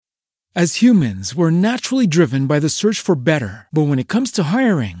As humans, we're naturally driven by the search for better. But when it comes to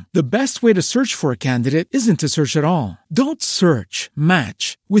hiring, the best way to search for a candidate isn't to search at all. Don't search,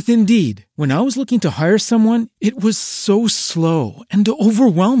 match with Indeed. When I was looking to hire someone, it was so slow and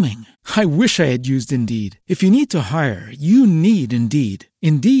overwhelming. I wish I had used Indeed. If you need to hire, you need Indeed.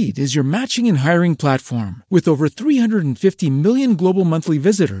 Indeed is your matching and hiring platform with over 350 million global monthly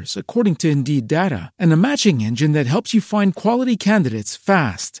visitors, according to Indeed data, and a matching engine that helps you find quality candidates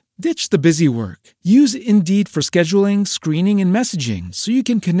fast. Ditch the busy work. Use Indeed for scheduling, screening, and messaging so you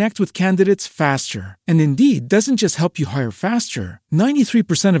can connect with candidates faster. And Indeed doesn't just help you hire faster.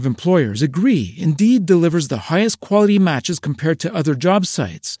 93% of employers agree Indeed delivers the highest quality matches compared to other job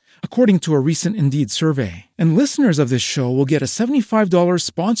sites, according to a recent Indeed survey. And listeners of this show will get a $75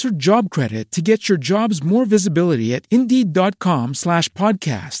 sponsored job credit to get your jobs more visibility at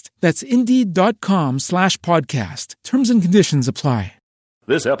Indeed.com/podcast. That's Indeed.com/podcast. Terms and conditions apply.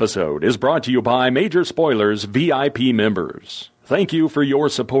 This episode is brought to you by Major Spoilers VIP members. Thank you for your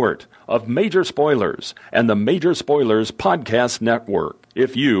support of Major Spoilers and the Major Spoilers Podcast Network.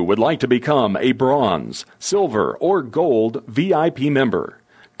 If you would like to become a bronze, silver, or gold VIP member,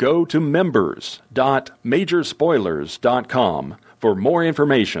 go to members.majorspoilers.com for more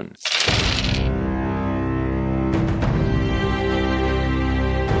information.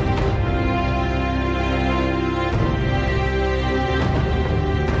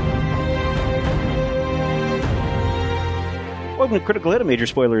 Welcome to Critical Hit, a Major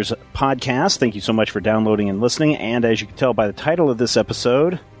Spoilers podcast. Thank you so much for downloading and listening. And as you can tell by the title of this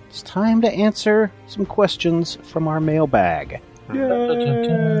episode, it's time to answer some questions from our mailbag.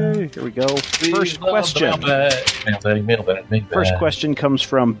 Yay! Here we go. First question. First question comes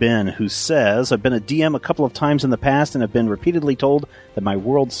from Ben, who says, I've been a DM a couple of times in the past and have been repeatedly told that my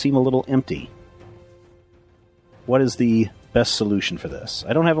worlds seem a little empty. What is the best solution for this?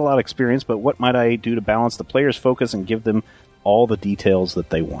 I don't have a lot of experience, but what might I do to balance the player's focus and give them all the details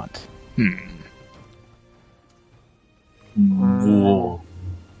that they want?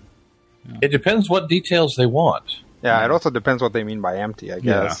 It depends what details they want. Yeah, it also depends what they mean by empty, I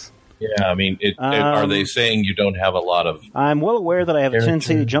guess. Yeah, I mean, are they saying you don't have a lot of... I'm well aware that I have a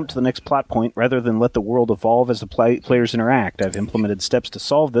tendency to jump to the next plot point rather than let the world evolve as the players interact. I've implemented steps to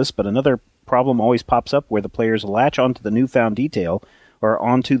solve this, but another problem always pops up where the players latch onto the newfound detail or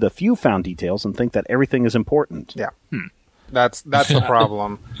onto the few found details and think that everything is important. Yeah. That's the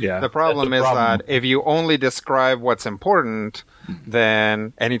problem. The problem is that if you only describe what's important,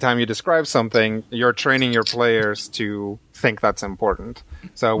 then anytime you describe something, you're training your players to think that's important.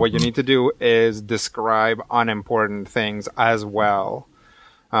 So what you need to do is describe unimportant things as well.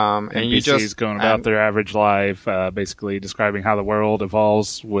 And you just going about their average life, basically describing how the world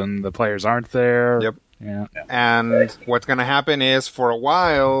evolves when the players aren't there. Yep. Yeah. And what's going to happen is, for a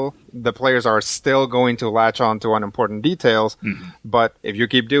while, the players are still going to latch on to unimportant details. But if you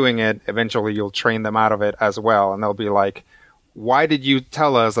keep doing it, eventually you'll train them out of it as well. And they'll be like, why did you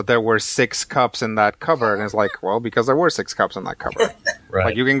tell us that there were 6 cups in that cupboard? And it's like, well, because there were 6 cups in that cupboard. Right.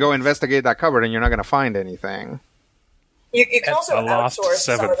 Like, you can go investigate that cupboard and you're not going to find anything. You can also outsource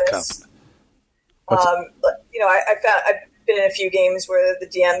some of this. I've been in a few games where the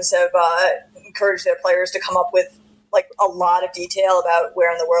DMs have encouraged their players to come up with like a lot of detail about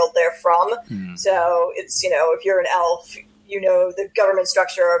where in the world they're from. So it's, if you're an elf, the government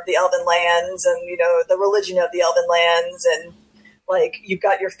structure of the Elven lands and, the religion of the Elven lands, and like you've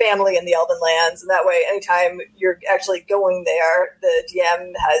got your family in the Elven lands. And that way, anytime you're actually going there, the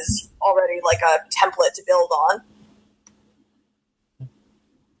DM has already like a template to build on.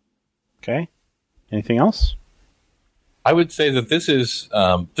 Okay. Anything else? I would say that this is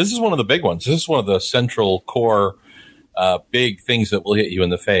one of the big ones. This is one of the central core big things that will hit you in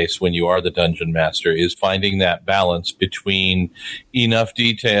the face when you are the dungeon master, is finding that balance between enough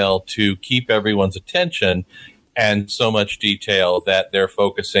detail to keep everyone's attention and so much detail that they're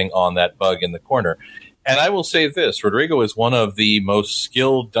focusing on that bug in the corner. And I will say this, Rodrigo is one of the most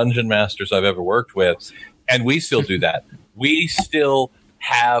skilled dungeon masters I've ever worked with, and we still do that. We still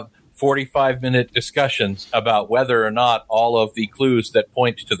have 45-minute discussions about whether or not all of the clues that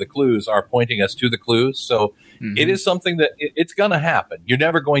point to the clues are pointing us to the clues. So it is something that it's going to happen. You're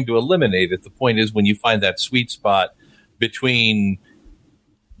never going to eliminate it. The point is, when you find that sweet spot between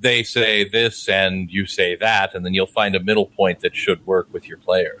they say this and you say that, and then you'll find a middle point that should work with your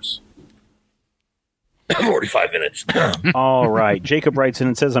players. 45 minutes. All right. Jacob writes in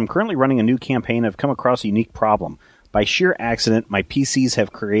and says, I'm currently running a new campaign. I've come across a unique problem. By sheer accident, my PCs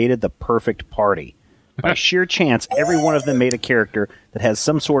have created the perfect party. By sheer chance, every one of them made a character that has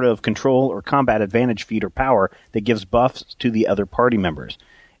some sort of control or combat advantage feat or power that gives buffs to the other party members.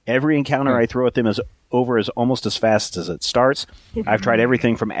 Every encounter I throw at them is almost as fast as it starts. I've tried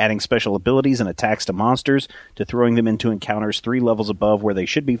everything from adding special abilities and attacks to monsters to throwing them into encounters 3 levels above where they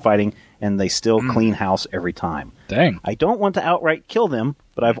should be fighting, and they still clean house every time. Dang. I don't want to outright kill them,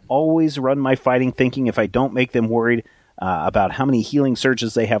 but I've always run my fighting thinking if I don't make them worried about how many healing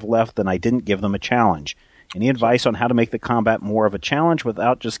surges they have left, then I didn't give them a challenge. Any advice on how to make the combat more of a challenge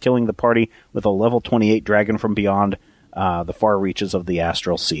without just killing the party with a level 28 dragon from beyond the far reaches of the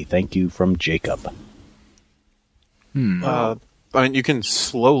Astral Sea? Thank you, from Jacob. I mean, you can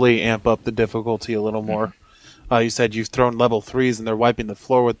slowly amp up the difficulty a little more. You said you've thrown level 3s and they're wiping the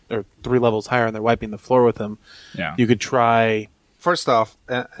floor with, or 3 levels higher and they're wiping the floor with them. Yeah. You could try. First off,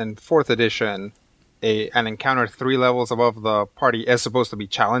 in 4th edition, an encounter 3 levels above the party is supposed to be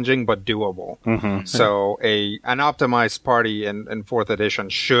challenging but doable. So an optimized party in 4th edition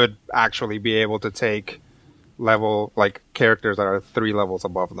should actually be able to take characters that are 3 levels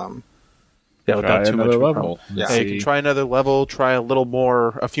above them. Yeah, without too much level. Yeah. You can try another level, try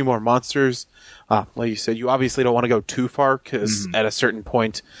a few more monsters. Like you said, you obviously don't want to go too far because at a certain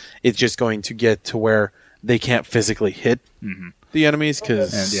point, it's just going to get to where they can't physically hit the enemies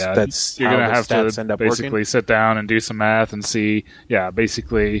because that's you're how going to the have stats to end up basically working. sit down and do some math and see,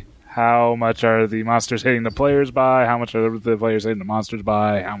 basically how much are the monsters hitting the players by, how much are the players hitting the monsters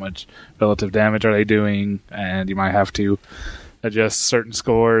by, how much relative damage are they doing, and you might have to adjust certain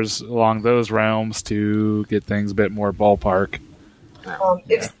scores along those realms to get things a bit more ballpark.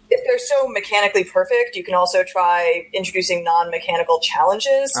 If they're so mechanically perfect, you can also try introducing non-mechanical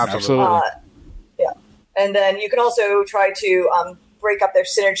challenges. Absolutely. And then you can also try to break up their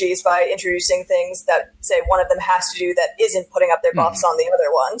synergies by introducing things that, say, one of them has to do that isn't putting up their buffs on the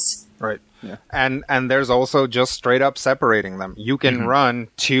other ones. Right. Yeah. And there's also just straight up separating them. You can run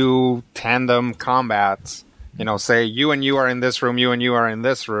 2 tandem combats. Say you and you are in this room, you and you are in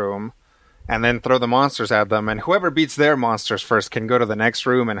this room, and then throw the monsters at them, and whoever beats their monsters first can go to the next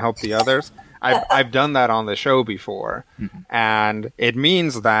room and help the others. I've done that on the show before, and it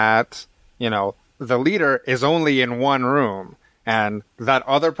means that, the leader is only in one room, and that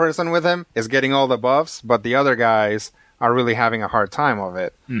other person with him is getting all the buffs, but the other guys are really having a hard time of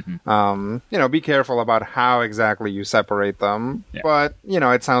it. Be careful about how exactly you separate them, but,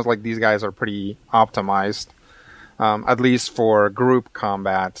 it sounds like these guys are pretty optimized. At least for group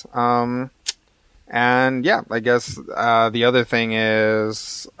combat. I guess the other thing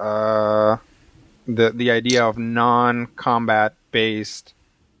is the idea of non-combat based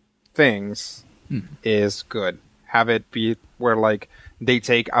things is good. Have it be where they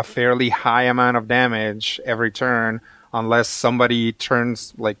take a fairly high amount of damage every turn, unless somebody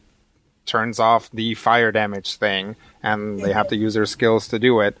turns off the fire damage thing, and they have to use their skills to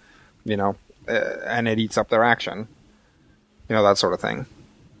do it. And it eats up their action. That sort of thing.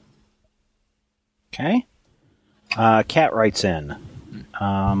 Okay. Kat writes in.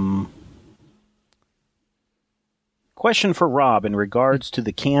 Question for Rob in regards to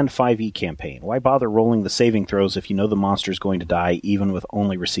the canned 5e campaign. Why bother rolling the saving throws if you know the monster is going to die even with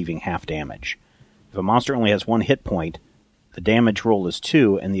only receiving half damage? If a monster only has 1 hit point, the damage roll is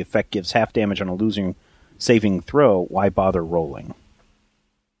 2, and the effect gives half damage on a losing saving throw, why bother rolling?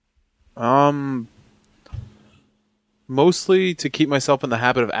 Mostly to keep myself in the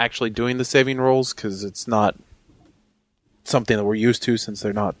habit of actually doing the saving rolls, because it's not something that we're used to since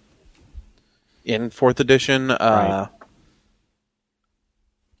they're not in 4th edition. Right.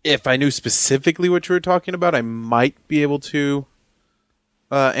 If I knew specifically what you were talking about, I might be able to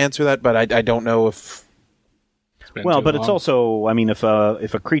answer that, but I don't know if... Well, but it's also, I mean, if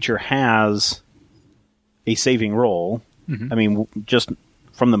a creature has a saving roll, I mean, just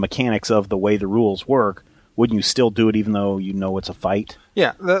from the mechanics of the way the rules work, wouldn't you still do it even though you know it's a fight?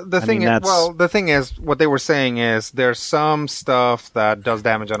 Yeah, the thing is, what they were saying is there's some stuff that does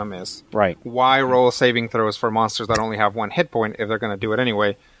damage on a miss. Right. Why roll saving throws for monsters that only have 1 hit point if they're going to do it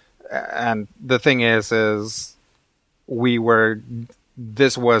anyway? And the thing is this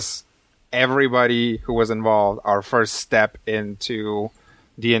was everybody who was involved, our first step into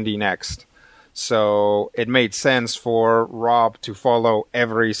D&D Next. So it made sense for Rob to follow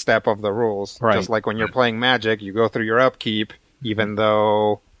every step of the rules. Right. Just like when you're playing Magic, you go through your upkeep, even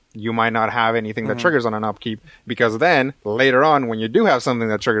though you might not have anything that triggers on an upkeep, because then, later on, when you do have something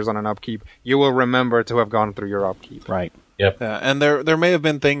that triggers on an upkeep, you will remember to have gone through your upkeep. Right. Yep. And there may have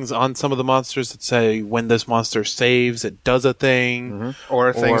been things on some of the monsters that say when this monster saves, it does a thing.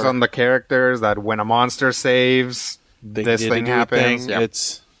 Or things on the characters that when a monster saves, this thing happens. Yep.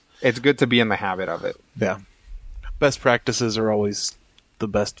 It's good to be in the habit of it. Yeah. Best practices are always the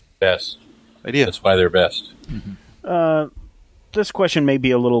best Best. idea. That's why they're best. this question may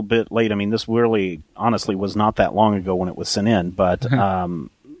be a little bit late. I mean, this really, honestly, was not that long ago when it was sent in, but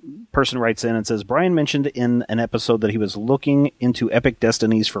person writes in and says, Brian mentioned in an episode that he was looking into Epic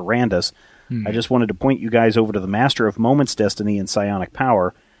Destinies for Randus. I just wanted to point you guys over to the Master of Moments Destiny in Psionic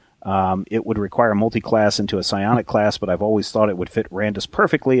Power. It would require multi-class into a psionic class, but I've always thought it would fit Randus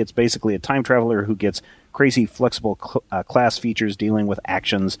perfectly. It's basically a time traveler who gets crazy flexible class features dealing with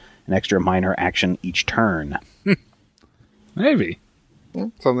actions, an extra minor action each turn. Maybe.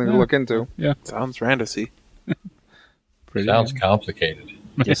 Something to look into. Yeah. Sounds Randusy. Sounds complicated.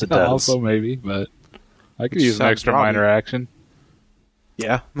 Yes, it does. Also maybe, but I could use an extra minor action.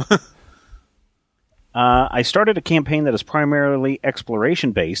 Yeah. I started a campaign that is primarily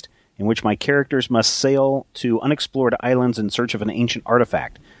exploration-based, in which my characters must sail to unexplored islands in search of an ancient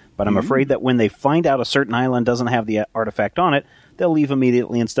artifact. But I'm afraid that when they find out a certain island doesn't have the artifact on it, they'll leave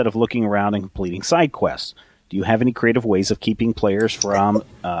immediately instead of looking around and completing side quests. Do you have any creative ways of keeping players from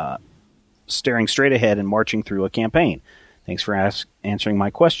staring straight ahead and marching through a campaign? Thanks for answering my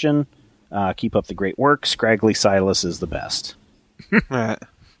question. Keep up the great work. Scraggly Silas is the best.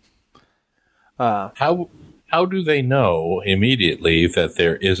 How do they know immediately that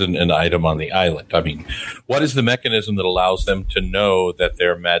there isn't an item on the island? I mean, what is the mechanism that allows them to know that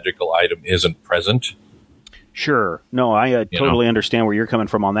their magical item isn't present? Sure. No, I totally understand where you're coming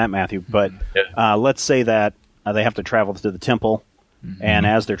from on that, Matthew. But let's say that they have to travel to the temple, and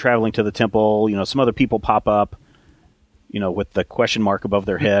as they're traveling to the temple, some other people pop up, with the question mark above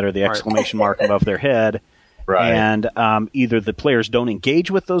their head or the exclamation mark above their head. Right. And either the players don't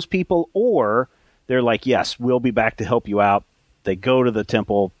engage with those people, or they're like, yes, we'll be back to help you out. They go to the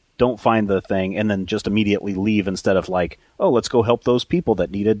temple, don't find the thing, and then just immediately leave instead of like, oh, let's go help those people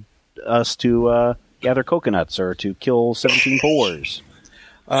that needed us to gather coconuts or to kill 17 boars.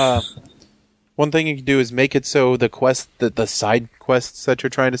 One thing you can do is make it so the side quests that you're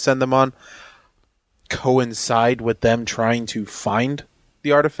trying to send them on coincide with them trying to find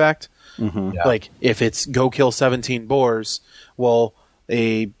the artifact. Mm-hmm. Yeah. Like, if it's go kill 17 boars, well,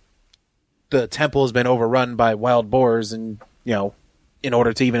 the temple has been overrun by wild boars, and, in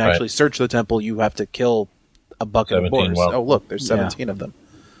order to even actually search the temple, you have to kill a bucket of boars. Oh, look, there's 17 of them.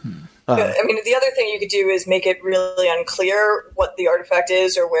 The other thing you could do is make it really unclear what the artifact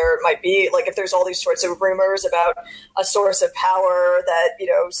is or where it might be. Like, if there's all these sorts of rumors about a source of power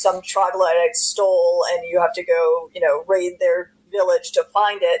that, some troglodyte stole and you have to go, raid their village to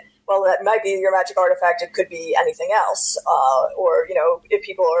find it, well, that might be your magic artifact. It could be anything else. Or, if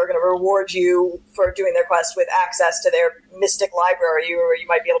people are going to reward you for doing their quest with access to their mystic library, or you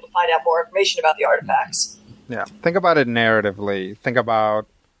might be able to find out more information about the artifacts. Yeah. Think about it narratively. Think about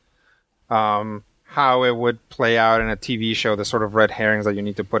how it would play out in a TV show, the sort of red herrings that you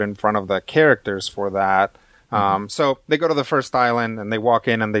need to put in front of the characters for that. So they go to the first island and they walk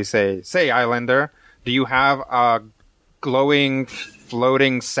in and they say, Islander, do you have a glowing,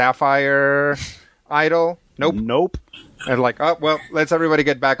 floating sapphire idol? Nope. And they're like, oh, well, let's everybody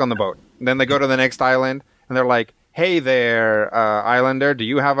get back on the boat. And then they go to the next island and they're like, hey there, Islander, do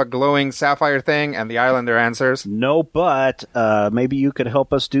you have a glowing sapphire thing? And the Islander answers, no, but maybe you could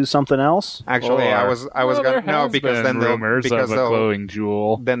help us do something else? Actually, I was going to, no, because then rumors of a glowing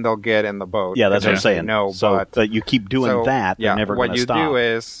jewel. Then they'll get in the boat. Yeah, that's what I'm saying. No, but you keep doing that, they're never going to stop. What you do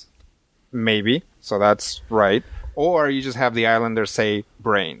is, maybe, so that's right, or you just have the Islander say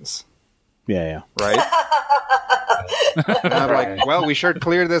brains. Yeah. Right? And I'm like, well, we sure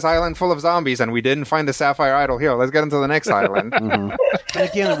cleared this island full of zombies, and we didn't find the sapphire idol here. Let's get into the next island. And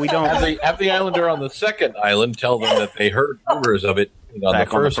again, we don't have the Islander on the second island tell them that they heard rumors of it on the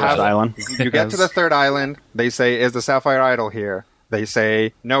first island. You get to the third island. They say, "Is the sapphire idol here?" They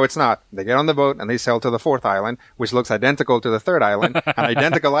say, "No, it's not." They get on the boat and they sail to the fourth island, which looks identical to the third island. An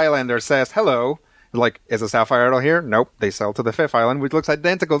identical Islander says, "Hello." Like, is a sapphire idol here? Nope. They sail to the fifth island, which looks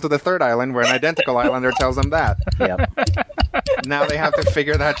identical to the third island, where an identical Islander tells them that. Yep. Now they have to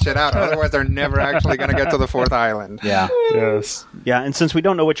figure that shit out. Otherwise, they're never actually going to get to the fourth island. Yeah. Yes. Yeah, and since we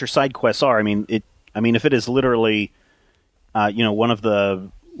don't know what your side quests are, if it is literally, one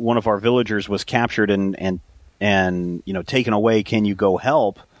of our villagers was captured and taken away. Can you go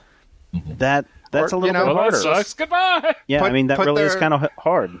help? That's a little bit harder. That sucks. Goodbye. Yeah, that really is kind of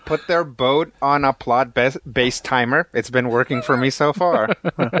hard. Put their boat on a plot-based timer. It's been working for me so far.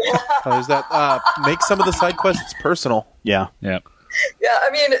 There's that. Make some of the side quests personal. Yeah. Yeah,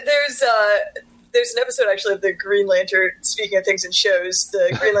 there's an episode actually of the Green Lantern. Speaking of things in shows,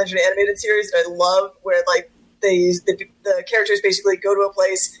 the Green Lantern animated series that I love, where like the characters basically go to a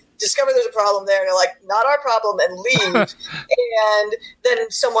place, discover there's a problem there, and you're like, not our problem, and leave. And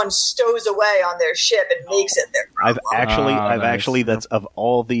then someone stows away on their ship and makes it their problem. I've actually, that's of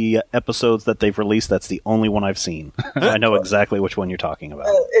all the episodes that they've released, that's the only one I've seen. I know exactly which one you're talking about.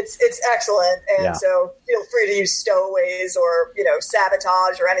 It's excellent, and so feel free to use stowaways or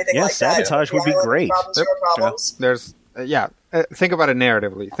sabotage or anything like that. Yeah, sabotage would be great. Problems. There's think about it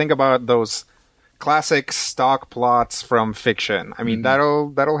narratively. Think about those classic stock plots from fiction. I mean,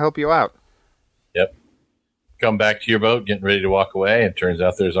 that'll help you out. Yep. Come back to your boat, getting ready to walk away, and it turns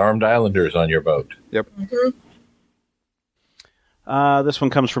out there's armed islanders on your boat. Yep. This one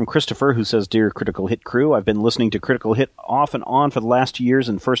comes from Christopher, who says, Dear Critical Hit crew, I've been listening to Critical Hit off and on for the last 2 years,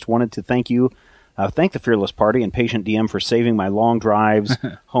 and first wanted to thank the Fearless Party and Patient DM for saving my long drives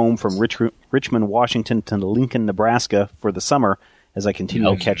home from Richmond, Washington to Lincoln, Nebraska for the summer as I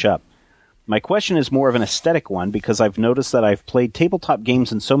continue to catch up. My question is more of an aesthetic one because I've noticed that I've played tabletop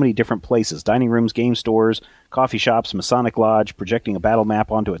games in so many different places: dining rooms, game stores, coffee shops, Masonic Lodge, projecting a battle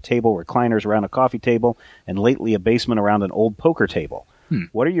map onto a table, recliners around a coffee table, and lately a basement around an old poker table.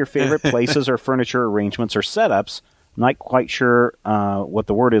 What are your favorite places or furniture arrangements or setups? I'm not quite sure what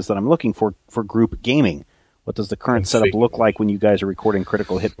the word is that I'm looking for group gaming. What does the current setup look like when you guys are recording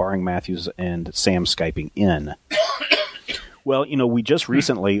Critical Hit, barring Matthews and Sam Skyping in? Well, we just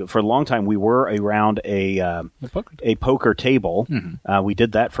recently, for a long time, we were around a poker table. We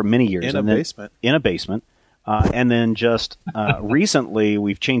did that for many years. In a basement. And then just recently,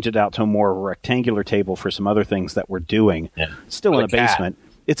 we've changed it out to a more rectangular table for some other things that we're doing. Yeah. Still in a basement.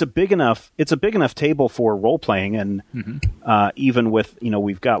 It's a big enough table for role playing, and even with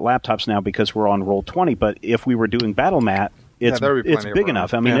we've got laptops now because we're on Roll20. But if we were doing Battle Mat, it's big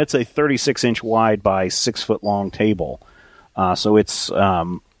enough. I mean, it's a 36-inch wide by 6-foot long table. So it's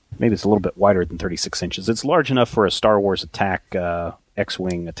maybe it's a little bit wider than 36 inches. It's large enough for a Star Wars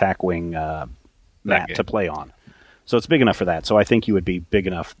X-wing attack wing mat to play on. So it's big enough for that. So I think you would be big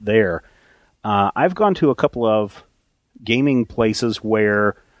enough there. I've gone to a couple of gaming places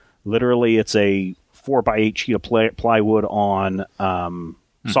where literally it's a 4x8 sheet of plywood on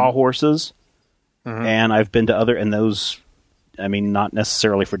sawhorses, and I've been to those. I mean, not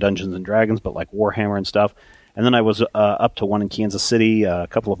necessarily for Dungeons and Dragons, but like Warhammer and stuff. And then I was up to one in Kansas City a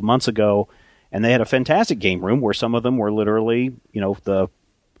couple of months ago, and they had a fantastic game room where some of them were literally, the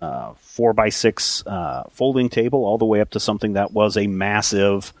 4x6 folding table all the way up to something that was a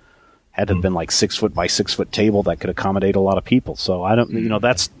massive, had to have been like 6 foot by 6 foot table that could accommodate a lot of people. So I don't,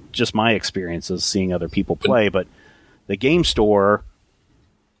 that's just my experiences seeing other people play. But the game store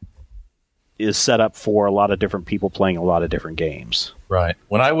is set up for a lot of different people playing a lot of different games. Right.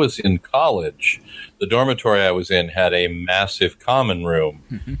 When I was in college, the dormitory I was in had a massive common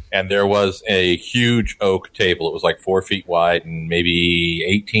room, and there was a huge oak table. It was like 4 feet wide and maybe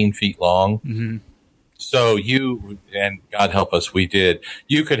 18 feet long. So and God help us, we did.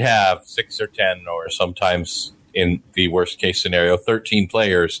 You could have 6 or 10, or sometimes in the worst case scenario, 13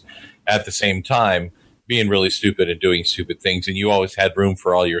 players at the same time being really stupid and doing stupid things, and you always had room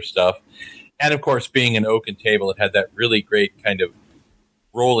for all your stuff. And, of course, being an oaken table, it had that really great kind of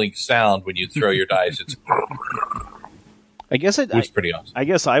rolling sound when you throw your dice. It was pretty awesome. I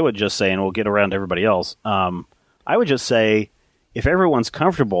guess I would just say, and we'll get around to everybody else, I would just say if everyone's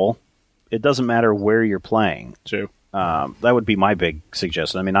comfortable, it doesn't matter where you're playing. True. That would be my big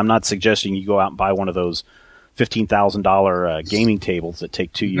suggestion. I mean, I'm not suggesting you go out and buy one of those $15,000 gaming tables that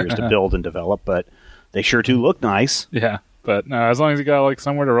take 2 years to build and develop, but they sure do look nice. Yeah, but no, as long as you got like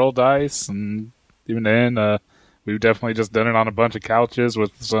somewhere to roll dice, and even then, we've definitely just done it on a bunch of couches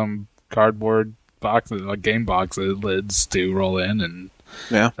with some cardboard boxes, like game boxes, lids to roll in, and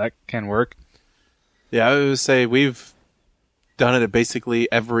that can work. Yeah, I would say we've done it at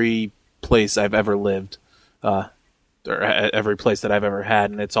basically every place I've ever lived, or every place that I've ever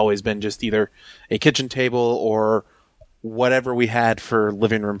had, and it's always been just either a kitchen table or whatever we had for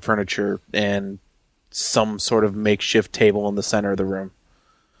living room furniture and some sort of makeshift table in the center of the room.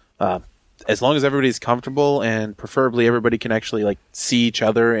 As long as everybody's comfortable, and preferably everybody can actually see each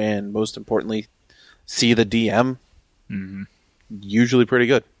other, and most importantly, see the DM. Usually pretty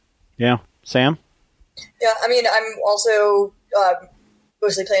good. Yeah, Sam. Yeah, I mean, I'm also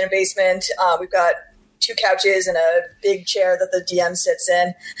mostly playing in a basement. We've got 2 couches and a big chair that the DM sits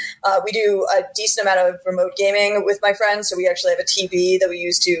in. We do a decent amount of remote gaming with my friends, so we actually have a TV that we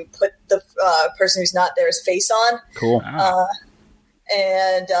use to put the person who's not there's face on. Cool.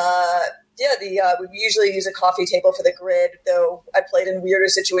 We usually use a coffee table for the grid, though I played in weirder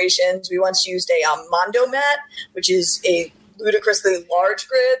situations. We once used a Mondo mat, which is a ludicrously large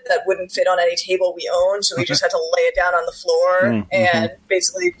grid that wouldn't fit on any table we owned, so we just had to lay it down on the floor and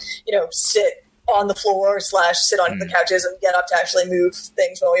basically, sit on the floor / sit on the couches and get up to actually move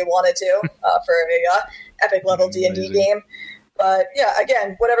things when we wanted to for a epic level D&D game. But yeah,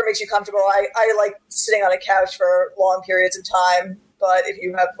 again, whatever makes you comfortable. I like sitting on a couch for long periods of time, but if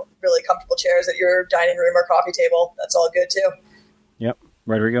you have really comfortable chairs at your dining room or coffee table, that's all good too. Yep.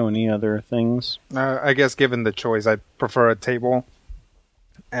 Rodrigo, any other things? I guess given the choice, I'd prefer a table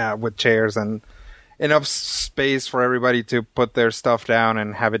with chairs and enough space for everybody to put their stuff down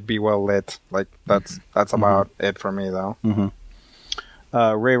and have it be well lit. Like that's about it for me, though.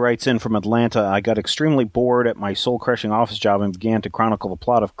 Ray writes in from Atlanta, I got extremely bored at my soul-crushing office job and began to chronicle the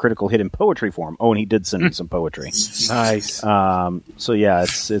plot of Critical Hit in poetry form. Oh, and he did send me some poetry. Nice. So yeah,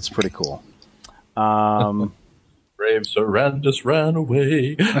 it's pretty cool. Brave Sarandus ran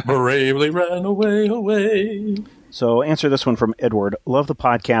away, bravely ran away. So answer this one from Edward. Love the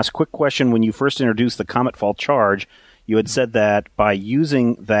podcast. Quick question. When you first introduced the Cometfall charge, you had said that by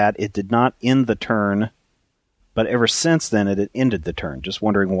using that, it did not end the turn, but ever since then, it had ended the turn. Just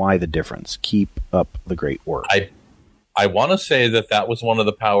wondering why the difference. Keep up the great work. I want to say that was one of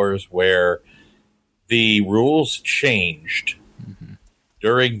the powers where the rules changed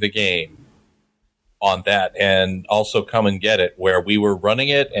during the game on that, and also Come and Get It, where we were running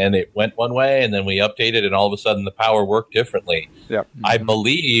it and it went one way and then we updated and all of a sudden the power worked differently. Yep. I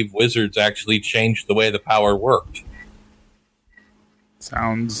believe Wizards actually changed the way the power worked.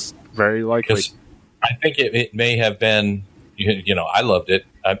 Sounds very likely. I think it may have been, I loved it.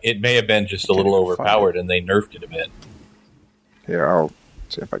 It may have been just a little overpowered and they nerfed it a bit. Here, I'll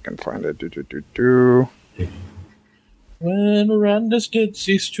see if I can find it. When Mirandus did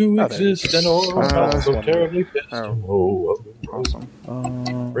cease to exist and all felt so terribly pissed. Awesome.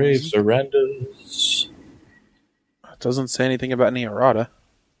 Brave Sarandus. It doesn't say anything about any errata.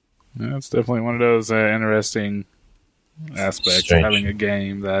 Yeah, it's definitely one of those interesting aspects of having a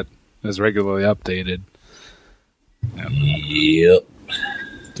game that is regularly updated. Yep.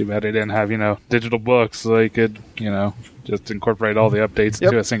 Too bad they didn't have, digital books so they could, just incorporate all the updates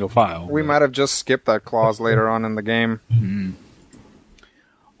into a single file. We might have just skipped that clause later on in the game.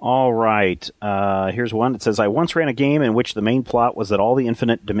 All right. Here's one. It says, I once ran a game in which the main plot was that all the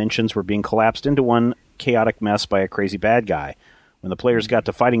infinite dimensions were being collapsed into one chaotic mess by a crazy bad guy. When the players got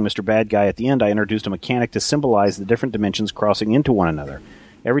to fighting Mr. Bad Guy at the end, I introduced a mechanic to symbolize the different dimensions crossing into one another.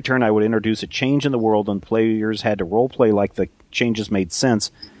 Every turn I would introduce a change in the world, and players had to role-play like the changes made sense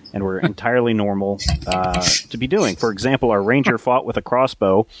and were entirely normal to be doing. For example, our ranger fought with a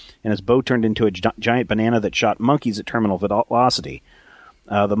crossbow, and his bow turned into a giant banana that shot monkeys at terminal velocity.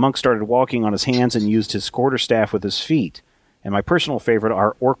 The monk started walking on his hands and used his quarterstaff with his feet. And my personal favorite,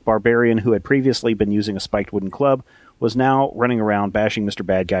 our orc barbarian, who had previously been using a spiked wooden club, was now running around bashing Mr.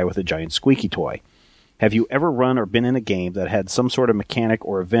 Bad Guy with a giant squeaky toy. Have you ever run or been in a game that had some sort of mechanic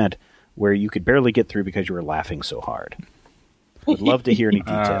or event where you could barely get through because you were laughing so hard? Would love to hear any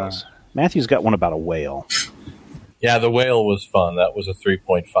details. Matthew's got one about a whale. Yeah, the whale was fun. That was a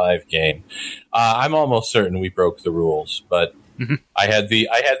 3.5 game. I'm almost certain we broke the rules, but I had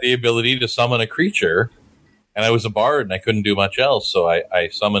the ability to summon a creature, and I was a bard, and I couldn't do much else, so I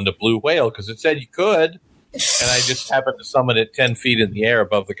summoned a blue whale because it said you could, and I just happened to summon it 10 feet in the air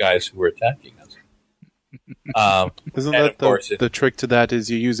above the guys who were attacking us. Isn't that the trick to that is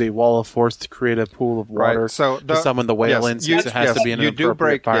you use a wall of force to create a pool of water to summon the whale in, since it has to be in an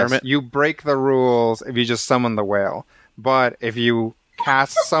appropriate environment? Yes, you break the rules if you just summon the whale. But if you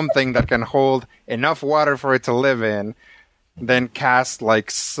cast something that can hold enough water for it to live in, then cast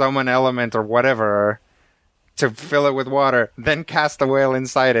summon element or whatever to fill it with water, then cast the whale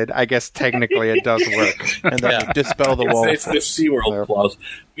inside it, I guess technically it does work. And then you dispel the wall. It's the SeaWorld clause.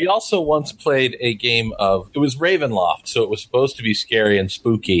 We also once played a game it was Ravenloft, so it was supposed to be scary and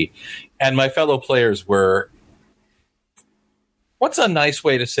spooky. And my fellow players were, what's a nice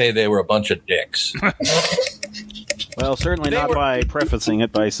way to say they were a bunch of dicks? Well, certainly not by prefacing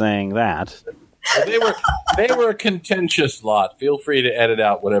it by saying that. They were a contentious lot. Feel free to edit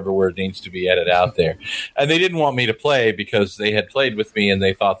out whatever word needs to be edited out there. And they didn't want me to play because they had played with me and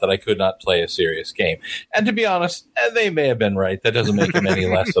they thought that I could not play a serious game. And to be honest, they may have been right. That doesn't make them any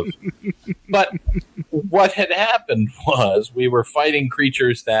less of... But what had happened was we were fighting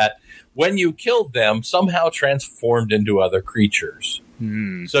creatures that, when you killed them, somehow transformed into other creatures.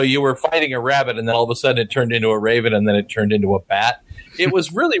 So you were fighting a rabbit and then all of a sudden it turned into a raven and then it turned into a bat. It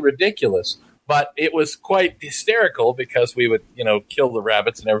was really ridiculous. But it was quite hysterical because we would, kill the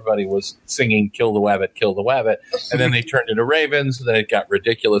rabbits and everybody was singing, kill the wabbit, kill the wabbit. And then they turned into ravens and then it got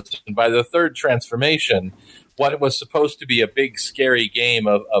ridiculous. And by the third transformation, what was supposed to be a big, scary game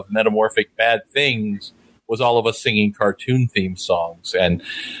of metamorphic bad things was all of us singing cartoon theme songs. And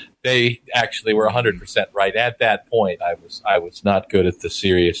they actually were 100% right. At that point, I was not good at the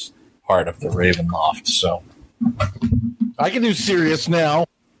serious part of the Ravenloft. So I can do serious now.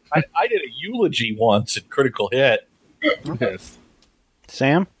 I did a eulogy once at Critical Hit. Yes.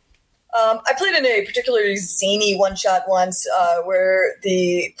 Sam? I played in a particularly zany one-shot once where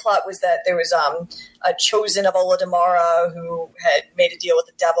the plot was that there was a chosen of Oladamara who had made a deal with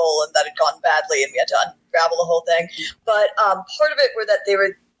the devil and that had gone badly, and we had to unravel the whole thing. But part of it were that they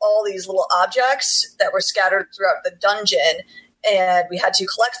were all these little objects that were scattered throughout the dungeon, and we had to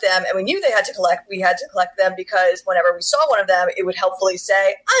collect them, and we knew we had to collect them because whenever we saw one of them, it would helpfully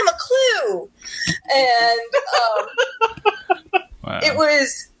say, "I'm a clue!" And Wow. it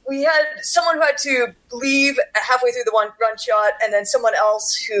was... We had someone who had to leave halfway through the one run shot, and then someone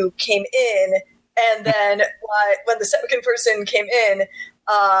else who came in, and then when the second person came in,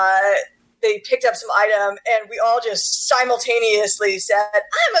 they picked up some item, and we all just simultaneously said,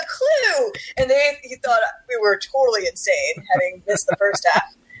 "I'm a clue!" And he thought we were totally insane, having missed the first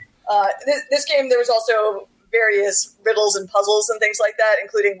half. This game, there was also various riddles and puzzles and things like that,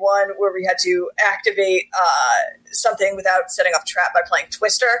 including one where we had to activate something without setting off a trap by playing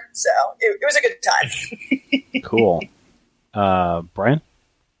Twister. So it was a good time. Cool. Brian?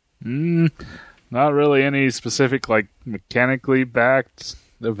 Not really any specific, like, mechanically backed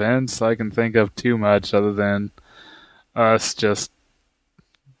events I can think of too much other than us just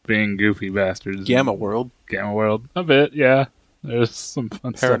being goofy bastards. Gamma World. A bit, yeah. There's some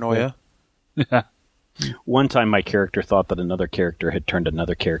fun Paranoia. stuff there. Yeah. One time my character thought that another character had turned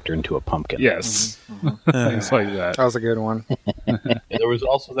another character into a pumpkin. Yes. Things like that. That was a good one. There was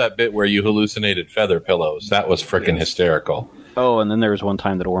also that bit where you hallucinated feather pillows. That was frickin' hysterical. Oh, and then there was one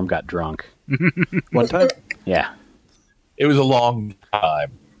time that Orm got drunk. One time? Yeah. It was a long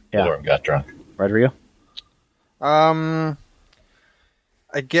time Yeah. that Orm got drunk. Rodrigo?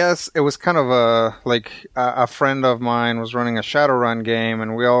 I guess it was kind of a friend of mine was running a Shadowrun game,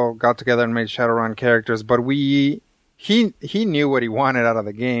 and we all got together and made Shadowrun characters. But he knew what he wanted out of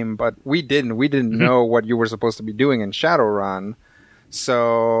the game, but we didn't. We didn't know what you were supposed to be doing in Shadowrun.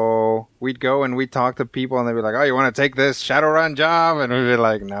 So we'd go and we'd talk to people, and they'd be like, "Oh, you want to take this Shadowrun job?" And we'd be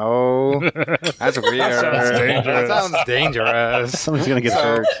like, "No, that's weird. That sounds dangerous. Someone's going to get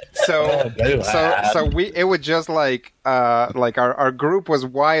hurt. So it would just like our group was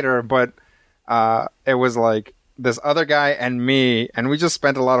wider, but it was like this other guy and me, and we just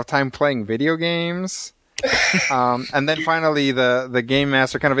spent a lot of time playing video games. And then finally the game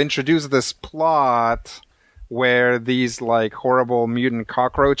master kind of introduced this plot where these like horrible mutant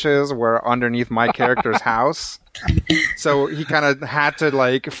cockroaches were underneath my character's house. So he kind of had to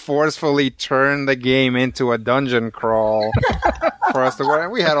like forcefully turn the game into a dungeon crawl for us to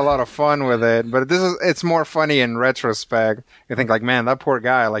work. We had a lot of fun with it, but it's more funny in retrospect. You think like, man, that poor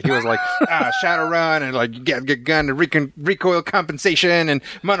guy, like he was like, Shadowrun and like get gun and recoil compensation and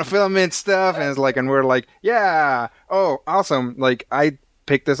monofilament stuff. And it's like, and we're like, yeah, oh, awesome. Like I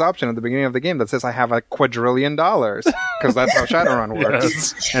pick this option at the beginning of the game that says I have $1 quadrillion because that's how Shadowrun works.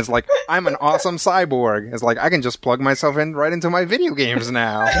 Yes. And it's like, I'm an awesome cyborg. It's like, I can just plug myself in right into my video games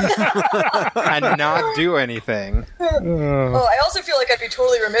now and not do anything. Oh, I also feel like I'd be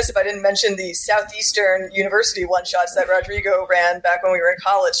totally remiss if I didn't mention the Southeastern University one-shots that Rodrigo ran back when we were in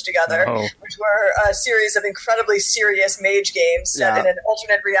college together, which were a series of incredibly serious mage games set in an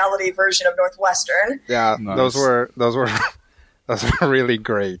alternate reality version of Northwestern. Yeah, nice. Those were really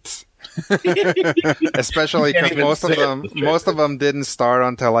great. Especially because most of them didn't start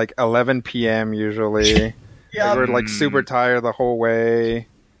until like 11 p.m. usually. Yeah. We were like super tired the whole way.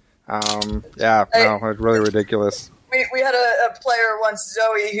 It was really ridiculous. We had a player once,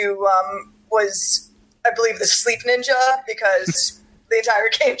 Zoe, who was, I believe, the sleep ninja because the entire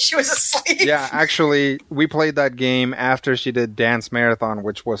game she was asleep. Yeah, actually, we played that game after she did Dance Marathon,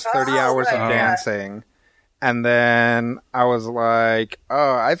 which was 30 hours of dancing. And then I was like,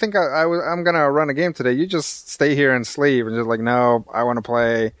 "Oh, I think I'm gonna run a game today. You just stay here and sleep." And just like, "No, I want to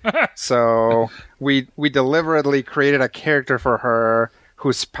play." So we deliberately created a character for her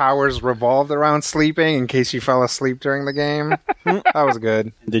whose powers revolved around sleeping in case she fell asleep during the game. That was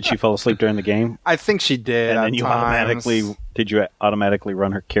good. Did she fall asleep during the game? I think she did. And then you automatically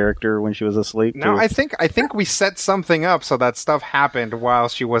run her character when she was asleep? No, I think we set something up so that stuff happened while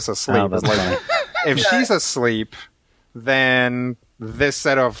she was asleep. Oh, that's funny. If she's asleep, then this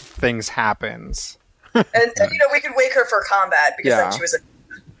set of things happens. And we could wake her for combat because then she was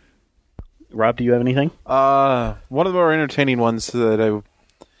Rob, do you have anything? One of the more entertaining ones that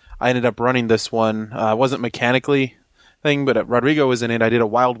I ended up running this one. It wasn't mechanically thing, but Rodrigo was in it. I did a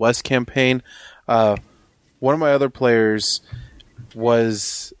Wild West campaign. One of my other players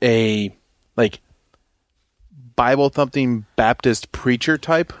was a Bible thumping Baptist preacher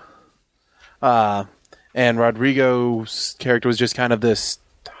type, and Rodrigo's character was just kind of this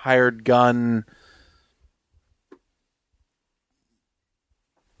hired gun,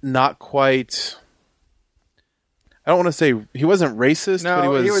 not quite. I don't want to say he wasn't racist,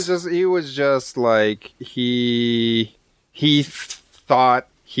 No, but he was just like he thought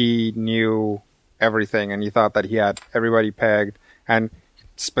he knew everything, and he thought that he had everybody pegged, and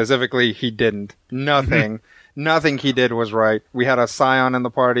specifically he didn't. Nothing he did was right. We had a Scion in the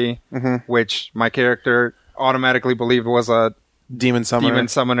party, which my character automatically believed was a demon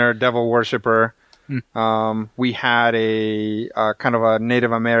summoner, devil worshipper. We had a kind of a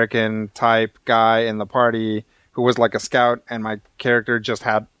Native American type guy in the party who was like a scout, and my character just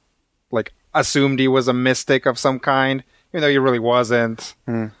had assumed he was a mystic of some kind, even though he really wasn't.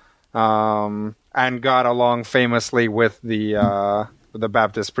 And got along famously with the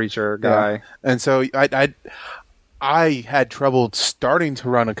Baptist preacher guy. Yeah. And so I had trouble starting to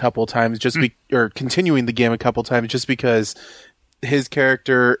run a couple times or continuing the game a couple times just because his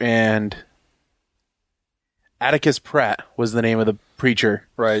character and Atticus Pratt was the name of the preacher.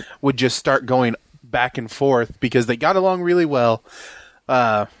 Right. Would just start going back and forth because they got along really well.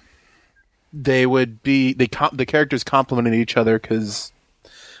 They would be the characters complimented each other because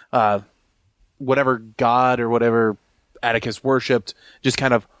whatever god or whatever Atticus worshipped just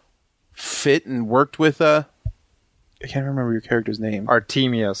kind of fit and worked with I can't remember your character's name.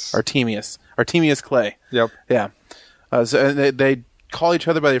 Artemius Clay. Yep. Yeah. So they call each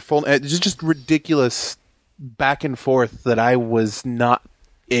other by their full name. It's just ridiculous back and forth that I was not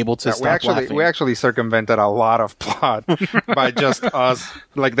able to stop laughing. We actually circumvented a lot of plot by just us,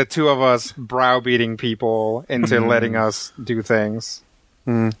 the two of us browbeating people into letting us do things.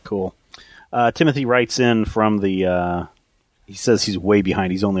 Cool. Timothy writes in from the... he says he's way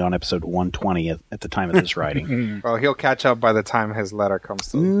behind. He's only on episode 120 at the time of this writing. Well, he'll catch up by the time his letter comes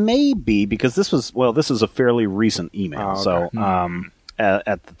through. Maybe, because this is a fairly recent email. Oh, okay. So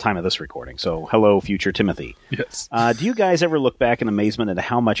at the time of this recording. So hello, future Timothy. Yes. Do you guys ever look back in amazement at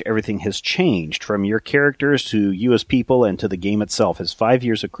how much everything has changed, from your characters to you as people and to the game itself? Has 5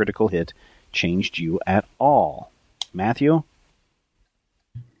 years of Critical Hit changed you at all? Matthew?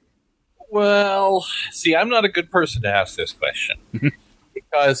 Well, see, I'm not a good person to ask this question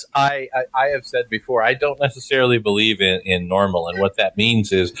because I have said before, I don't necessarily believe in normal. And what that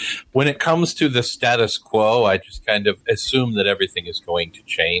means is when it comes to the status quo, I just kind of assume that everything is going to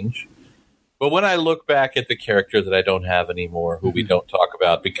change. But when I look back at the character that I don't have anymore, who we don't talk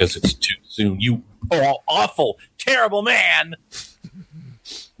about because it's too soon, you awful, terrible man,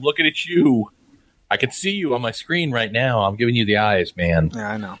 looking at you. I can see you on my screen right now. I'm giving you the eyes, man. Yeah,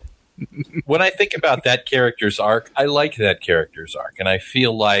 I know. When I think about that character's arc, I like that character's arc, and I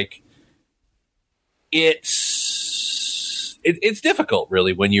feel like it's difficult,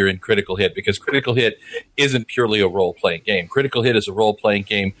 really, when you're in Critical Hit, because Critical Hit isn't purely a role-playing game. Critical Hit is a role-playing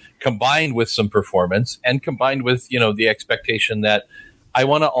game combined with some performance and combined with, the expectation that I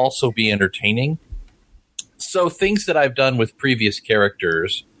want to also be entertaining. So things that I've done with previous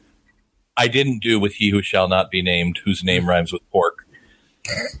characters, I didn't do with He Who Shall Not Be Named, whose name rhymes with pork.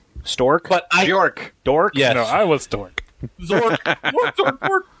 Stork? But York. Dork? Yes. No, I was Dork. Zork,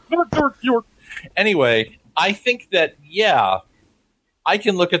 York. Anyway, I think that, I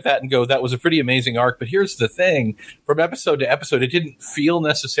can look at that and go, that was a pretty amazing arc. But here's the thing. From episode to episode, it didn't feel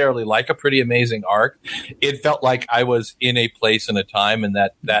necessarily like a pretty amazing arc. It felt like I was in a place and a time, and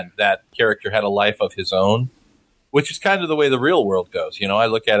that character had a life of his own, which is kind of the way the real world goes. I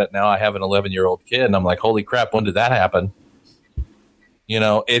look at it now. I have an 11-year-old kid, and I'm like, holy crap, when did that happen?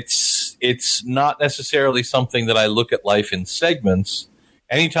 It's not necessarily something that I look at life in segments.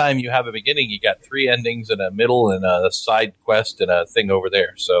 Anytime you have a beginning, you got 3 endings and a middle and a side quest and a thing over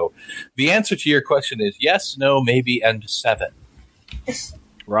there. So the answer to your question is yes, no, maybe, and 7.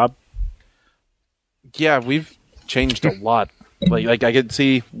 Rob? Yeah, we've changed a lot. Like I can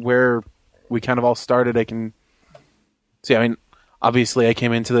see where we kind of all started. I can see, obviously I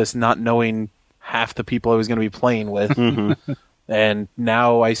came into this not knowing half the people I was going to be playing with. Mm-hmm. And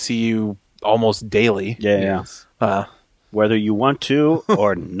now I see you almost daily. Yeah. Whether you want to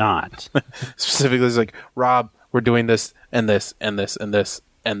or not. Specifically, it's like, Rob, we're doing this and this and this and this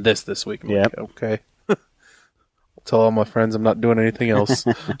and this week. Yeah. Like, okay. I'll tell all my friends I'm not doing anything else.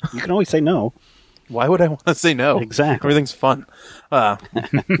 You can always say no. Why would I want to say no? Exactly. Everything's fun. But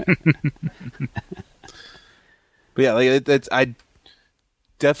yeah,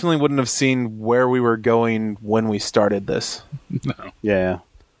 definitely wouldn't have seen where we were going when we started this. No. Yeah.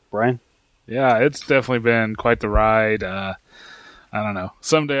 Brian? Yeah, it's definitely been quite the ride. I don't know.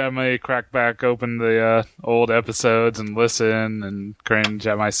 Someday I may crack back open the old episodes and listen and cringe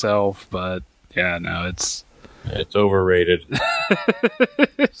at myself, but yeah, no, it's overrated.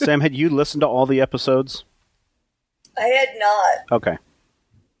 Sam, had you listened to all the episodes? I had not. Okay.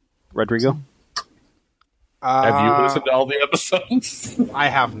 Rodrigo? Have you listened to all the episodes? I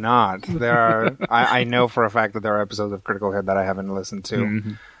have not. There are. I know for a fact that there are episodes of Critical Hit that I haven't listened to.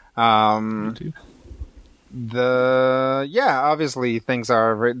 Mm-hmm. Me too. Obviously things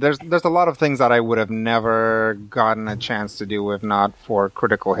are there's a lot of things that I would have never gotten a chance to do if not for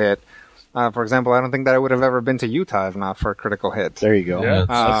Critical Hit. For example, I don't think that I would have ever been to Utah if not for Critical Hit. There you go. Yeah,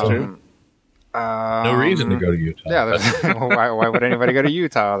 that's true. No reason to go to Utah. Yeah, why would anybody go to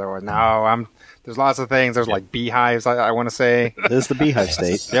Utah otherwise? No, there's lots of things. There's like beehives, I want to say. It is the beehive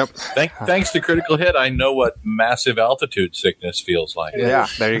state. Yep. Thanks to Critical Hit, I know what massive altitude sickness feels like. Yeah,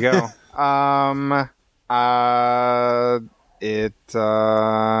 there you go. I'm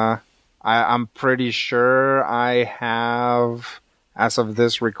pretty sure I have, as of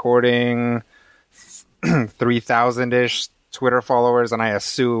this recording, 3,000-ish Twitter followers, and I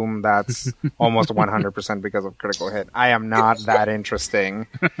assume that's almost 100% because of Critical Hit. I am not that interesting.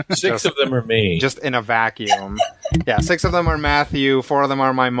 6 of them are me. Just in a vacuum. Yeah, 6 of them are Matthew, 4 of them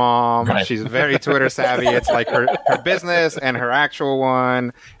are my mom. Right. She's very Twitter savvy. It's like her business and her actual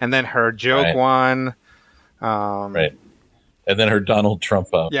one, and then her joke one. Right. And then her Donald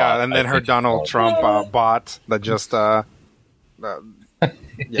Trump bot. Yeah, and then her Donald Trump bot that just it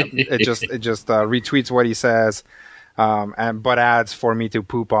just retweets what he says. But adds for me to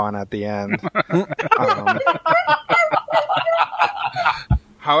poop on at the end.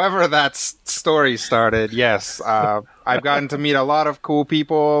 However that story started, yes, I've gotten to meet a lot of cool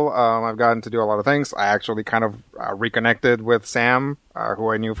people. I've gotten to do a lot of things. I actually kind of reconnected with Sam,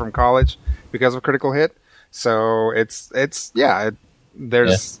 who I knew from college because of Critical Hit. So Critical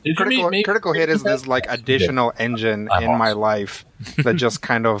Hit is this like additional engine in my life that just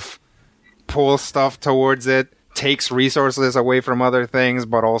kind of pulls stuff towards it. Takes resources away from other things,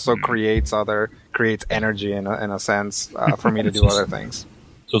 but also creates energy in a sense for me to do other things.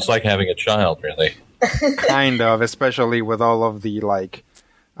 So it's like having a child, really. Kind of, especially with all of the like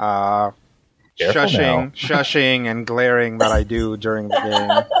shushing and glaring that I do during the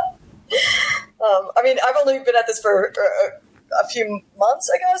game. I mean, I've only been at this for a few months,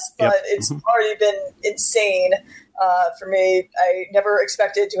 I guess, but it's already been insane. For me, I never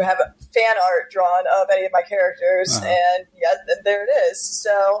expected to have fan art drawn of any of my characters, and there it is.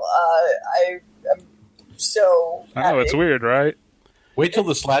 So I am so happy. I know, it's weird, right? Wait till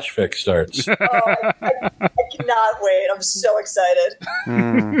the slash fic starts. I cannot wait. I'm so excited.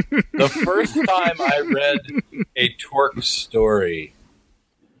 The first time I read a Torque story,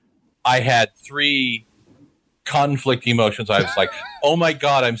 I had 3 conflict emotions. I was like, oh my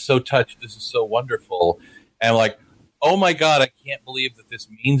God, I'm so touched. This is so wonderful. And I'm like, oh my God, I can't believe that this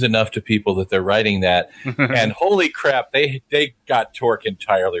means enough to people that they're writing that. And holy crap, they got Torque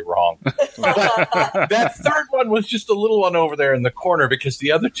entirely wrong. That third one was just a little one over there in the corner because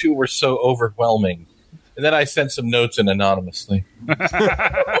the other 2 were so overwhelming. And then I sent some notes in anonymously.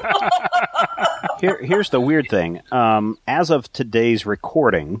 Here's the weird thing. As of today's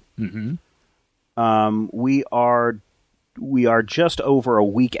recording, we are just over a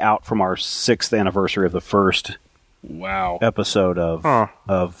week out from our 6th anniversary of the first episode of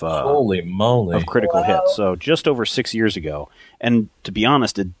holy moly of Critical Hit. So just over 6 years ago. And to be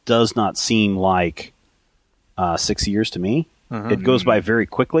honest, it does not seem like 6 years to me. It goes by very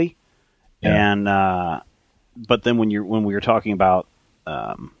quickly. And but then when we were talking about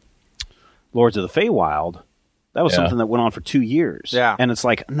Lords of the Feywild, that was something that went on for 2 years. Yeah. And it's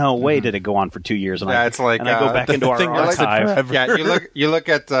like, no way did it go on for 2 years. And it's like, and I go back into our archive. You look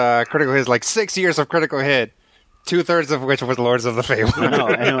at Critical Hit, like 6 years of Critical Hit, 2/3 of which was Lords of the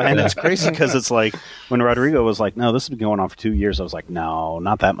Feywild. I know, and it's crazy because it's like when Rodrigo was like, "No, this has been going on for 2 years." I was like, "No,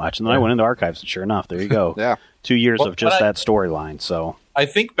 not that much." And then I went into archives, and sure enough, there you go. 2 years of just that storyline. So I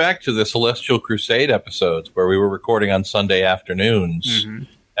think back to the Celestial Crusade episodes where we were recording on Sunday afternoons, and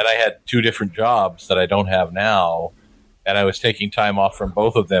I had 2 different jobs that I don't have now. And I was taking time off from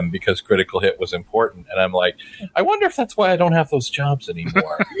both of them because Critical Hit was important. And I'm like, I wonder if that's why I don't have those jobs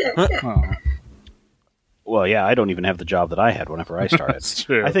anymore. Well, yeah, I don't even have the job that I had whenever I started. That's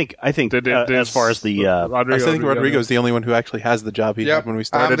true. I think as far as the I think Rodrigo's the only one who actually has the job he had when we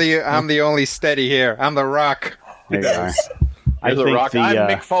started. I'm the only steady here. I'm the Rock. There you are. I'm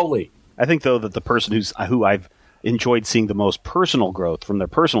Mick Foley. I think though that the person who I've enjoyed seeing the most personal growth from their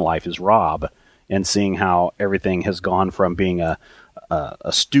personal life is Rob, and seeing how everything has gone from being a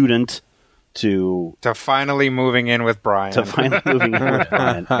student to finally moving in with Brian.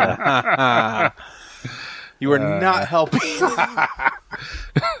 You are not helping.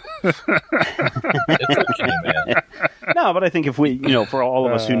 It's okay, man. No, but I think if we, for all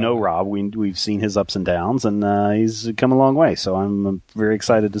of us who know Rob, we've seen his ups and downs, and he's come a long way. So I'm very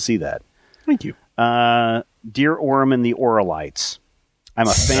excited to see that. Thank you. Dear Orem and the Oralites, I'm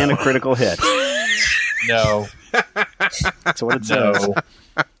a fan of Critical Hit. No. That's what it says.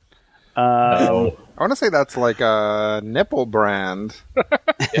 No. I want to say that's like a nipple brand.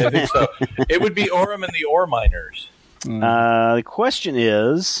 Yeah, I think so. It would be Orem and the Ore Miners. The question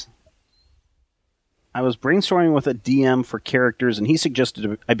is, I was brainstorming with a DM for characters, and he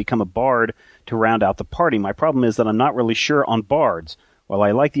suggested I become a bard to round out the party. My problem is that I'm not really sure on bards. While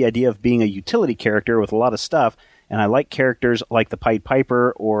I like the idea of being a utility character with a lot of stuff, and I like characters like the Pied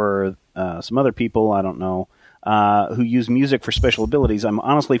Piper or some other people, I don't know, who use music for special abilities, I'm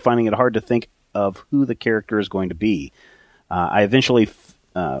honestly finding it hard to think of who the character is going to be. It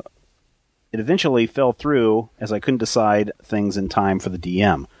eventually fell through as I couldn't decide things in time for the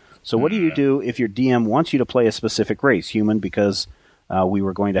DM. So what do you do if your DM wants you to play a specific race? Human, because we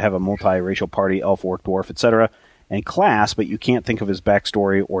were going to have a multiracial party, elf, orc, dwarf, etc., and class, but you can't think of his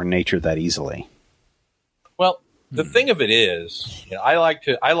backstory or nature that easily. Well, the thing of it is, I like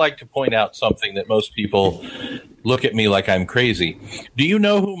to point out something that most people look at me like I'm crazy. Do you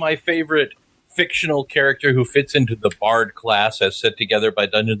know who my favorite fictional character who fits into the bard class as set together by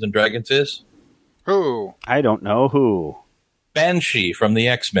Dungeons & Dragons is? Who? I don't know who. Banshee from the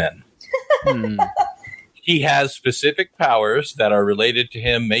X-Men. He has specific powers that are related to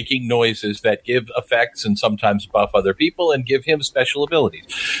him making noises that give effects and sometimes buff other people and give him special abilities.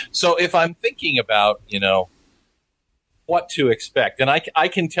 So if I'm thinking about, what to expect, and I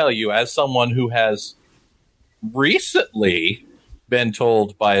can tell you as someone who has recently been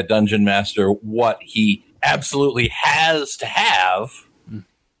told by a dungeon master what he absolutely has to have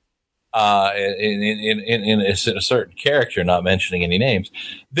in a certain character, not mentioning any names,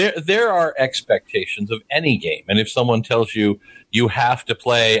 there are expectations of any game. And if someone tells you you have to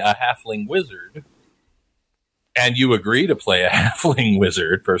play a halfling wizard, and you agree to play a halfling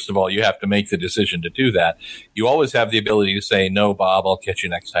wizard, first of all, you have to make the decision to do that. You always have the ability to say, no, Bob, I'll catch you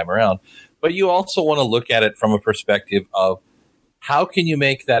next time around. But you also want to look at it from a perspective of how can you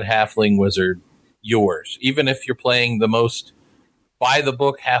make that halfling wizard yours? Even if you're playing the most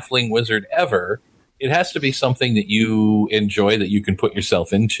by-the-book halfling wizard ever, it has to be something that you enjoy, that you can put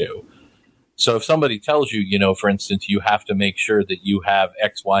yourself into. So if somebody tells you, for instance, you have to make sure that you have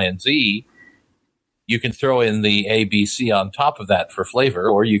X, Y, and Z, you can throw in the A, B, C on top of that for flavor,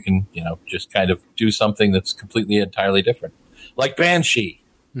 or you can, just kind of do something that's completely entirely different. Like Banshee.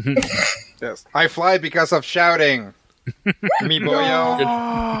 Yes. I fly because of shouting. Me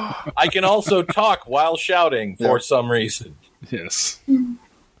boyo. I can also talk while shouting for some reason. Yes.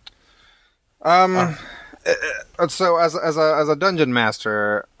 So as a dungeon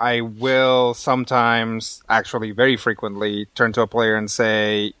master, I will sometimes, actually very frequently, turn to a player and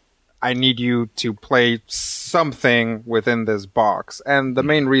say, I need you to play something within this box. And the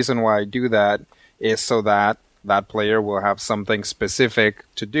main reason why I do that is so that that player will have something specific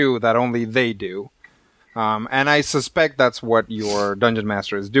to do that only they do. And I suspect that's what your dungeon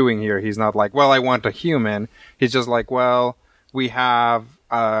master is doing here. He's not like, well, I want a human. He's just like, well, we have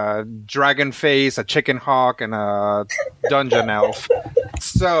a dragon face, a chicken hawk, and a dungeon elf.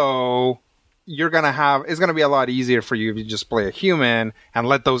 So it's going to be a lot easier for you if you just play a human and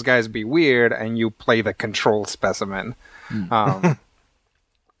let those guys be weird and you play the control specimen.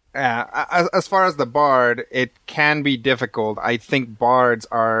 As far as the bard, it can be difficult. I think bards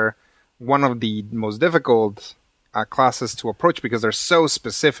are one of the most difficult classes to approach because they're so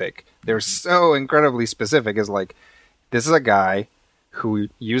specific. They're so incredibly specific. It's like, this is a guy who,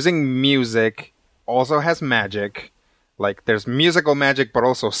 using music, also has magic. Like, there's musical magic, but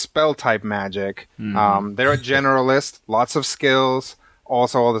also spell-type magic. They're a generalist, lots of skills,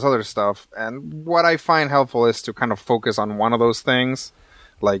 also all this other stuff. And what I find helpful is to kind of focus on one of those things.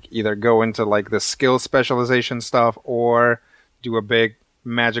 Like, either go into, like, the skill specialization stuff, or do a big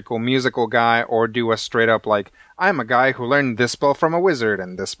magical musical guy, or do a straight-up, like, I'm a guy who learned this spell from a wizard,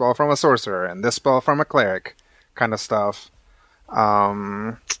 and this spell from a sorcerer, and this spell from a cleric kind of stuff.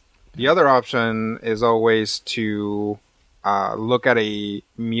 The other option is always to look at a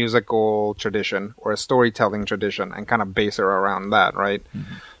musical tradition or a storytelling tradition and kind of base it around that, right?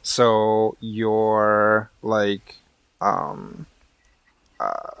 Mm-hmm. So you're like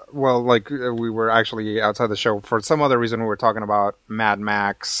we were actually outside the show for some other reason. We were talking about Mad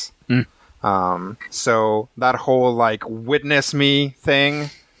Max. So that whole like witness me thing,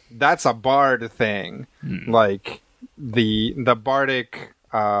 that's a bard thing. Like the bardic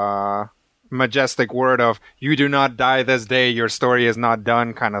majestic word of "you do not die this day, your story is not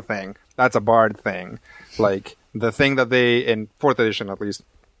done" kind of thing. That's a bard thing. Like the thing that they, in 4th edition at least,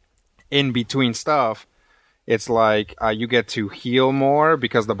 in between stuff, it's like you get to heal more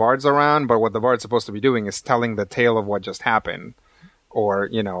because the bard's around, but what the bard's supposed to be doing is telling the tale of what just happened, or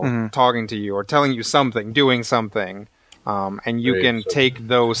talking to you, or telling you something, doing something, and you can take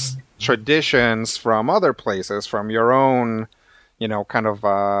those traditions from other places, from your own kind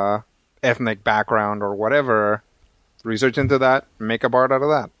of ethnic background or whatever, research into that, make a bard out of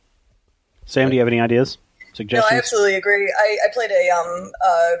that. Sam, do you have any ideas, suggestions? No, I absolutely agree. I played a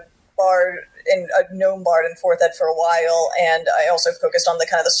bard, a gnome bard in 4th Ed for a while, and I also focused on the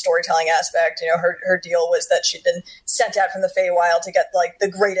kind of the storytelling aspect. Her deal was that she'd been sent out from the Feywild to get like the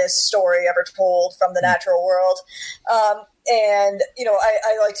greatest story ever told from the natural world. And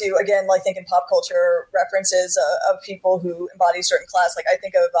I like to again think in pop culture references of people who embody certain class. Like I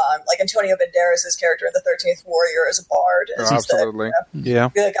think of like Antonio Banderas' character in the 13th Warrior as a bard. As absolutely, the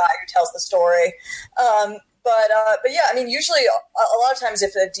guy who tells the story. But yeah, I mean, usually a lot of times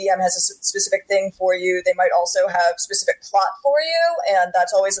if a DM has a specific thing for you, they might also have specific plot for you, and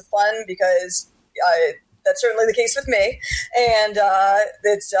that's always a fun because that's certainly the case with me, and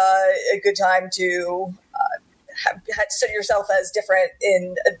it's a good time to set yourself as different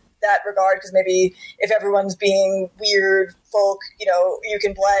in that regard, because maybe if everyone's being weird folk, you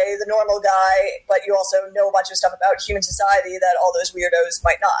can play the normal guy, but you also know a bunch of stuff about human society that all those weirdos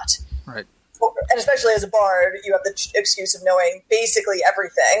might not. Right. And especially as a bard, you have the excuse of knowing basically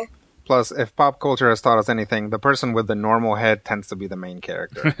everything. Plus, if pop culture has taught us anything, the person with the normal head tends to be the main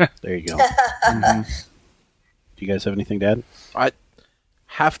character. There you go. Do you guys have anything to add?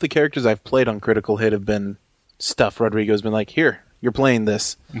 Half the characters I've played on Critical Hit have been stuff Rodrigo's been like, here, you're playing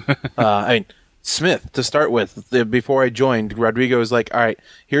this. Smith, to start with, before I joined, Rodrigo was like, all right,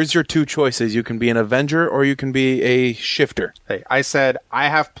 here's your 2 choices. You can be an Avenger or you can be a Shifter. Hey, I said, I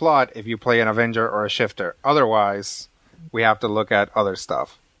have plot if you play an Avenger or a Shifter. Otherwise, we have to look at other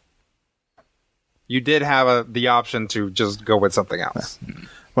stuff. You did have the option to just go with something else.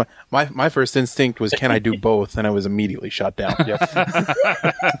 My first instinct was, can I do both? And I was immediately shot down.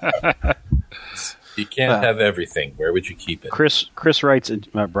 You can't have everything. Where would you keep it? Chris writes,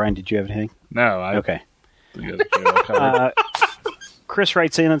 Brian, did you have anything? No. Okay. Chris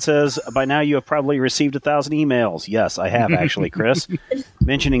writes in and says, by now you have probably received 1,000 emails. Yes, I have actually, Chris.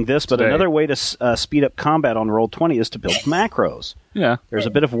 Mentioning this, but another way to speed up combat on Roll20 is to build macros. Yeah. There's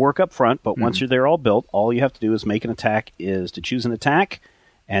a bit of work up front, but once they're all built, all you have to do is make an attack, is to choose an attack,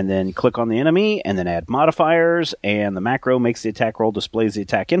 and then click on the enemy, and then add modifiers, and the macro makes the attack roll, displays the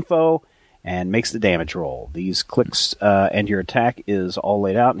attack info, and makes the damage roll. These clicks and your attack is all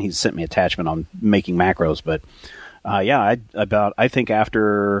laid out, and he's sent me attachment on making macros. But I think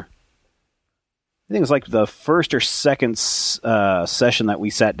after, I think it was like the first or second session that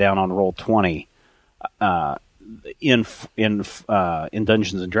we sat down on Roll20 in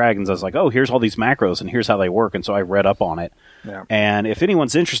Dungeons and Dragons, I was like, oh, here's all these macros and here's how they work, and so I read up on it. Yeah. And if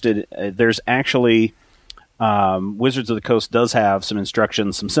anyone's interested, there's actually Wizards of the Coast does have some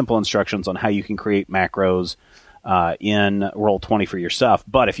instructions, some simple instructions on how you can create macros in Roll20 for yourself.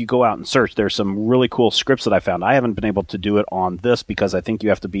 But if you go out and search, there's some really cool scripts that I found. I haven't been able to do it on this because I think you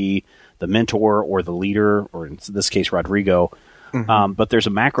have to be the mentor or the leader, or in this case, Rodrigo. But there's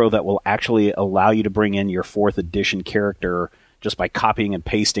a macro that will actually allow you to bring in your 4th edition character just by copying and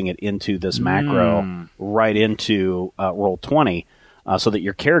pasting it into this macro right into Roll20. So that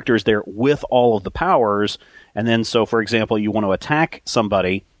your character is there with all of the powers, and then, so for example, you want to attack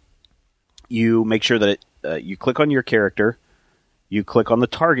somebody, you make sure that you click on your character, you click on the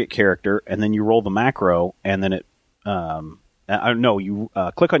target character, and then you roll the macro, and then you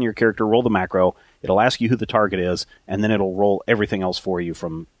click on your character, roll the macro, it'll ask you who the target is, and then it'll roll everything else for you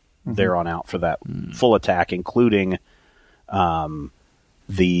from there on out for that full attack, including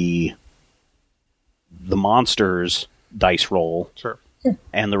the monsters dice roll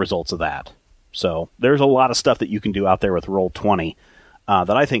and the results of that. So there's a lot of stuff that you can do out there with Roll20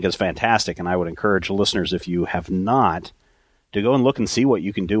 that I think is fantastic, and I would encourage listeners, if you have not, to go and look and see what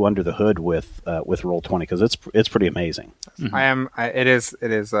you can do under the hood with Roll20, because it's pretty amazing. It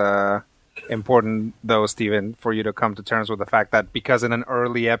is important though, Stephen, for you to come to terms with the fact that because in an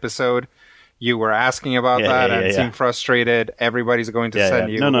early episode you were asking about that and seemed frustrated. Everybody's going to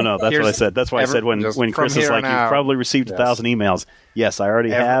send you. No. That's what I said. That's why I said when Chris is like, you've probably received 1,000 emails. Yes, I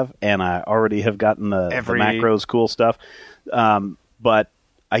already have, and I already have gotten the macros, cool stuff. But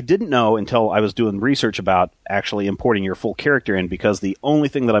I didn't know until I was doing research about actually importing your full character in, because the only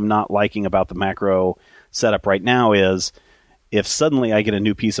thing that I'm not liking about the macro setup right now is if suddenly I get a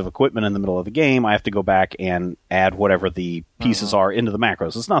new piece of equipment in the middle of the game, I have to go back and add whatever the pieces are into the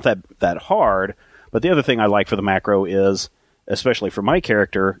macros. It's not that hard, but the other thing I like for the macro is, especially for my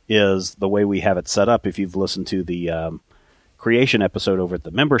character, is the way we have it set up. If you've listened to the creation episode over at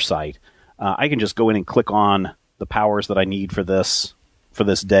the member site, I can just go in and click on the powers that I need for this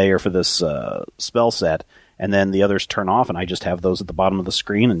day or for this spell set, and then the others turn off, and I just have those at the bottom of the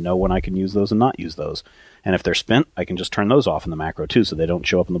screen and know when I can use those and not use those. And if they're spent, I can just turn those off in the macro too, so they don't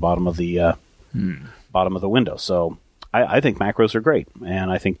show up in the bottom of the window. So I think macros are great,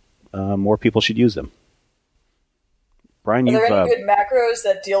 and I think more people should use them. Brian, are there any good macros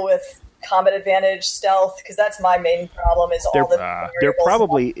that deal with combat advantage, stealth? Because that's my main problem. Is all there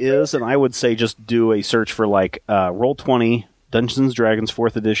probably is, and I would say just do a search for like Roll20. Dungeons & Dragons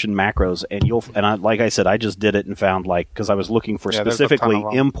 4th edition macros, and like I said, I just did it and found, like, because I was looking for specifically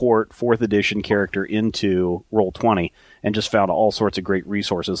import 4th edition character into Roll20, and just found all sorts of great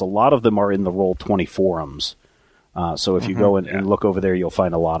resources. A lot of them are in the Roll20 forums. So if you go and look over there, you'll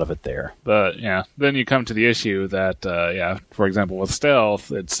find a lot of it there. But then you come to the issue that, for example, with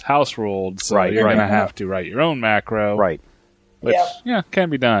stealth, it's house ruled, so you're going to have to write your own macro. Right. Which, can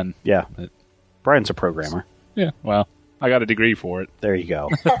be done. Yeah. But Brian's a programmer. Yeah, well, I got a degree for it. There you go.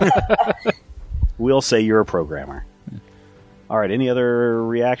 We'll say you're a programmer. All right, any other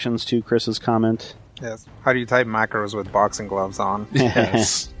reactions to Chris's comment? Yes. How do you type macros with boxing gloves on?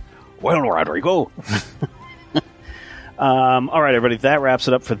 Yes. Well, Rodrigo. All right, everybody, that wraps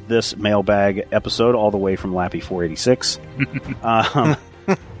it up for this mailbag episode, all the way from Lappy 486.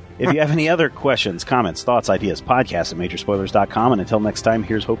 If you have any other questions, comments, thoughts, ideas, podcast at Majorspoilers.com. And until next time,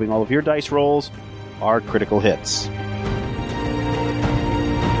 here's hoping all of your dice rolls are critical hits.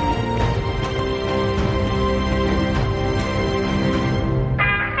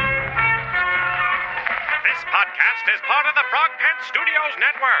 Studios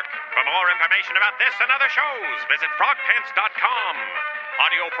Network. For more information about this and other shows, visit frogpants.com.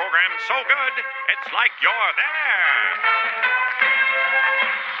 Audio program so good, it's like you're there.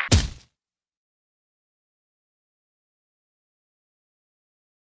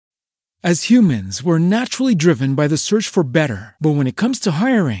 As humans, we're naturally driven by the search for better. But when it comes to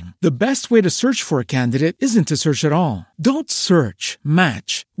hiring, the best way to search for a candidate isn't to search at all. Don't search,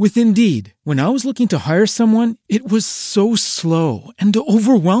 match with Indeed. When I was looking to hire someone, it was so slow and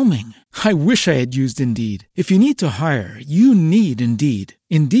overwhelming. I wish I had used Indeed. If you need to hire, you need Indeed.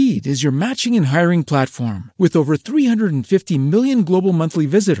 Indeed is your matching and hiring platform with over 350 million global monthly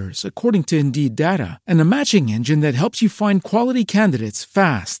visitors, according to Indeed data, and a matching engine that helps you find quality candidates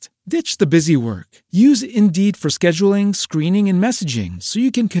fast. Ditch the busy work. Use Indeed for scheduling, screening, and messaging so you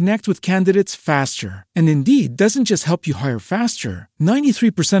can connect with candidates faster. And Indeed doesn't just help you hire faster.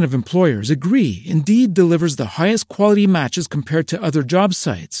 93% of employers agree Indeed delivers the highest quality matches compared to other job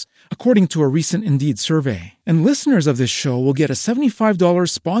sites, according to a recent Indeed survey. And listeners of this show will get a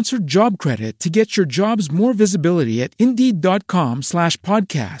 $75 sponsored job credit to get your jobs more visibility at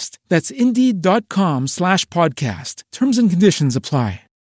Indeed.com/podcast. That's Indeed.com/podcast. Terms and conditions apply.